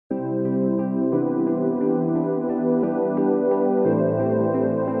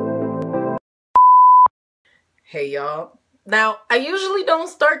Hey y'all. Now, I usually don't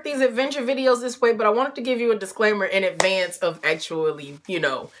start these adventure videos this way, but I wanted to give you a disclaimer in advance of actually,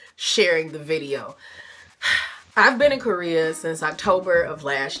 sharing the video. I've been in Korea since October of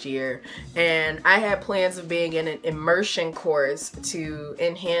last year, and I had plans of being in an immersion course to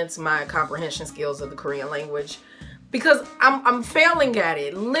enhance my comprehension skills of the Korean language because I'm failing at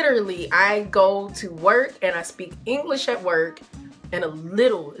it. Literally, I go to work and I speak English at work and a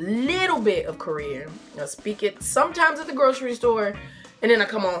little bit of Korean. I speak it sometimes at the grocery store, and then I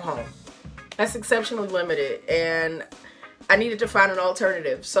come on home. That's exceptionally limited, and I needed to find an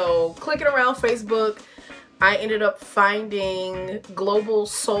alternative. So clicking around Facebook, I ended up finding Global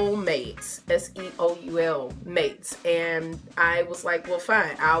Soul Mates, S-E-O-U-L, mates. And I was like, well,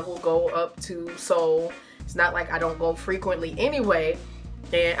 fine, I will go up to Seoul. It's not like I don't go frequently anyway.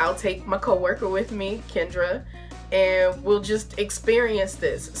 And I'll take my coworker with me, Kendra, and we'll just experience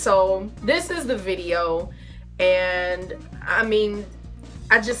this. So this is the video, and I mean,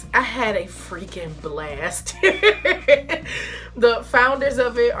 I had a freaking blast. The founders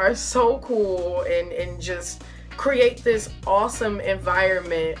of it are so cool and just create this awesome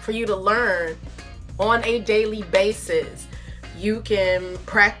environment for you to learn on a daily basis. You can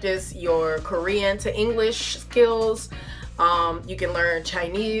practice your Korean to English skills. You can learn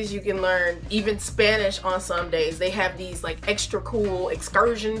Chinese, you can learn even Spanish on some days. They have these like extra cool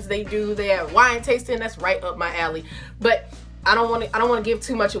excursions they do. They have wine tasting, that's right up my alley. But I don't want to give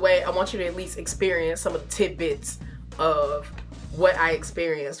too much away. I want you to at least experience some of the tidbits of what I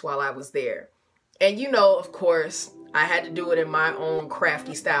experienced while I was there. And of course, I had to do it in my own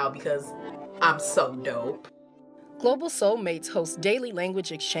crafty style because I'm so dope. Global Soulmates hosts daily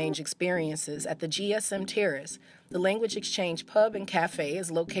language exchange experiences at the GSM Terrace. The Language Exchange Pub and Cafe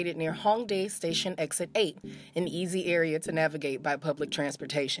is located near Hongdae Station Exit 8, an easy area to navigate by public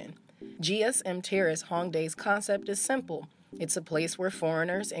transportation. GSM Terrace Hongdae's concept is simple. It's a place where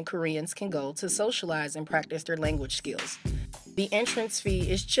foreigners and Koreans can go to socialize and practice their language skills. The entrance fee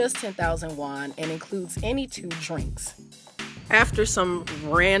is just 10,000 won and includes any 2 drinks. After some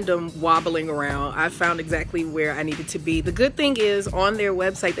random wobbling around, I found exactly where I needed to be. The good thing is, on their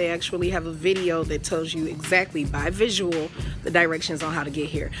website, they actually have a video that tells you exactly by visual the directions on how to get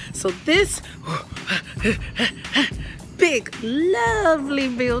here. So this big, lovely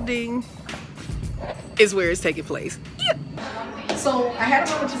building is where it's taking place. Yeah. So I had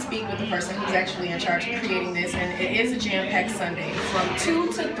a moment to speak with the person who's actually in charge of creating this, and it is a jam-packed Sunday. From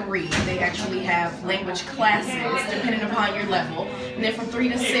 2 to 3, they actually have language classes depending upon your level, and then from 3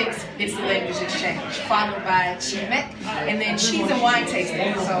 to 6, it's the language exchange, followed by chimek, and then cheese and wine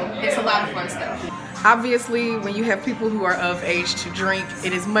tasting. So it's a lot of fun stuff. Obviously, when you have people who are of age to drink,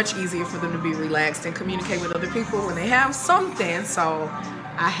 it is much easier for them to be relaxed and communicate with other people when they have something. So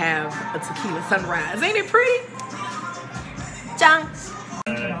I have a tequila sunrise. Ain't it pretty?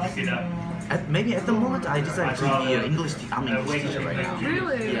 Maybe at the moment I decided to be an English teacher. I'm an English teacher right now.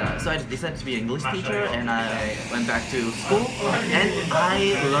 Really? Yeah. So I decided to be an English teacher, and I went back to school, and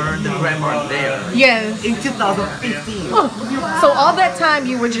I learned the grammar there. Yes. In 2015. So all that time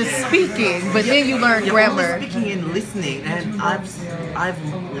you were just speaking, but then you learned grammar. Only speaking and listening, and I've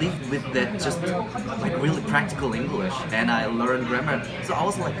lived with that just like really practical English, and I learned grammar. So I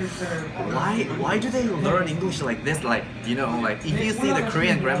was like, why do they learn English like this? Like like if you see the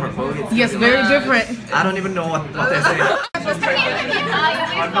Korean grammar book, it's yes, very different. I don't even know what they're saying. That's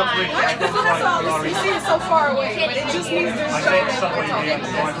all. You see it so far away, but it just needs to show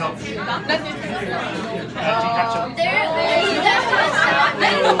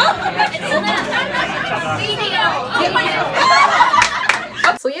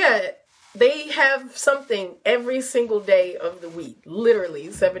So yeah, they have something every single day of the week,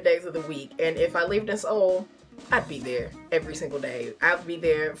 literally 7 days of the week. And if I lived in Seoul, I'd be there every single day. I'd be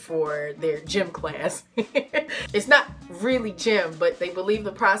there for their gym class. It's not really gym, but they believe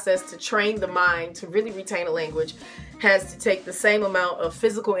the process to train the mind to really retain a language has to take the same amount of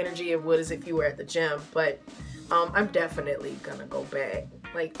physical energy it would as if you were at the gym. But I'm definitely gonna go back.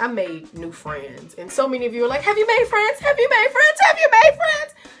 Like, I made new friends, and so many of you are like, have you made friends? Have you made friends? Have you made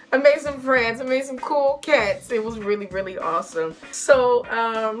friends? I made some friends. I made some cool cats. It was really, really awesome. So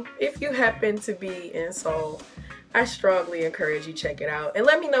if you happen to be in Seoul, I strongly encourage you check it out. And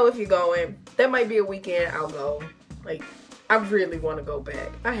let me know if you're going. That might be a weekend I'll go. Like, I really want to go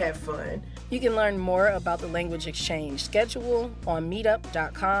back. I had fun. You can learn more about the language exchange schedule on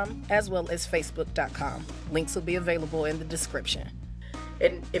meetup.com as well as facebook.com. Links will be available in the description.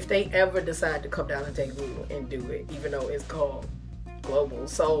 And if they ever decide to come down to Daegu and do it, even though it's called Global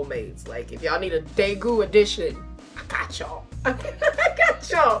Soulmates, like if y'all need a Daegu edition, I got y'all. I got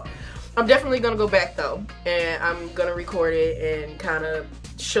y'all. I'm definitely gonna go back though, and I'm gonna record it and kind of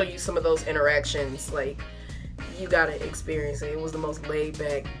show you some of those interactions. Like, you gotta experience it. It was the most laid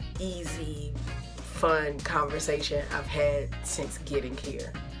back, easy, fun conversation I've had since getting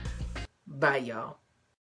here. Bye, y'all.